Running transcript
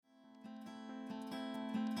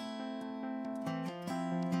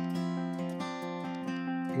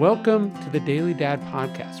Welcome to the Daily Dad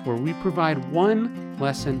Podcast, where we provide one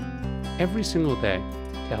lesson every single day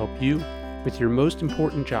to help you with your most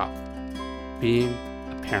important job, being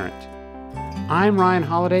a parent. I'm Ryan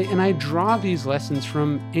Holiday, and I draw these lessons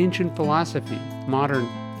from ancient philosophy, modern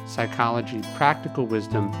psychology, practical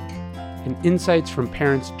wisdom, and insights from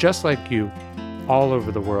parents just like you all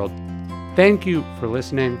over the world. Thank you for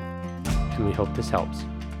listening, and we hope this helps.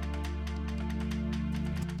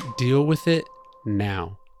 Deal with it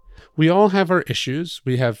now. We all have our issues.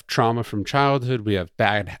 We have trauma from childhood. We have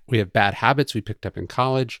bad habits we picked up in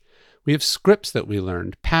college. We have scripts that we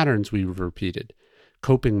learned, patterns we've repeated,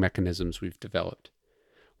 coping mechanisms we've developed.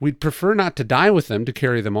 We'd prefer not to die with them to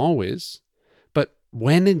carry them always. But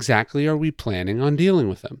when exactly are we planning on dealing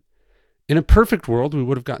with them? In a perfect world, we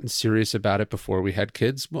would have gotten serious about it before we had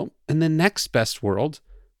kids. Well, in the next best world,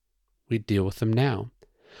 we'd deal with them now.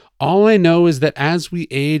 All I know is that as we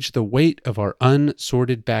age, the weight of our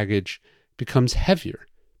unsorted baggage becomes heavier,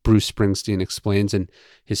 Bruce Springsteen explains in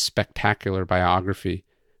his spectacular biography,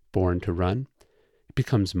 Born to Run. It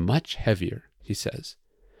becomes much heavier, he says.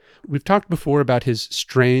 We've talked before about his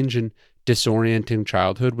strange and disorienting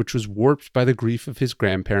childhood, which was warped by the grief of his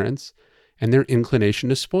grandparents and their inclination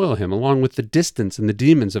to spoil him, along with the distance and the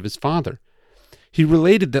demons of his father. He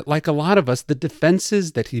related that, like a lot of us, the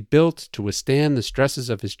defenses that he built to withstand the stresses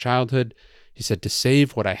of his childhood, he said, to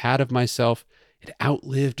save what I had of myself, it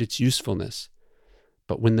outlived its usefulness.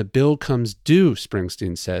 But when the bill comes due,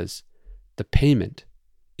 Springsteen says, the payment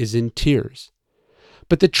is in tears.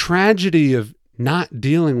 But the tragedy of not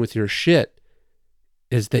dealing with your shit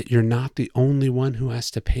is that you're not the only one who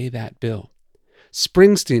has to pay that bill.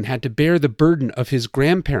 Springsteen had to bear the burden of his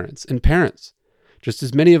grandparents and parents, just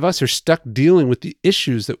as many of us are stuck dealing with the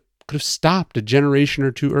issues that could have stopped a generation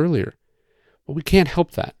or two earlier. Well, we can't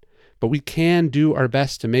help that, but we can do our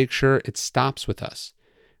best to make sure it stops with us.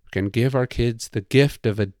 We can give our kids the gift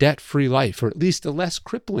of a debt-free life, or at least a less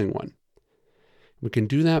crippling one. We can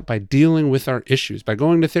do that by dealing with our issues, by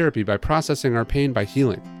going to therapy, by processing our pain, by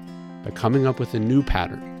healing, by coming up with a new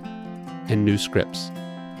pattern and new scripts.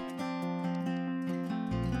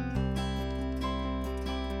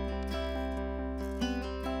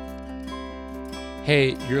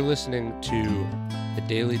 Hey, you're listening to the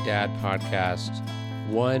Daily Dad Podcast,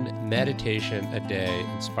 one meditation a day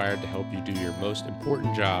inspired to help you do your most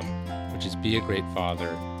important job, which is be a great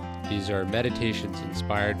father. These are meditations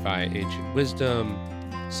inspired by ancient wisdom,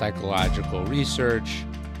 psychological research,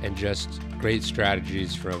 and just great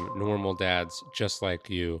strategies from normal dads just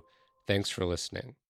like you. Thanks for listening.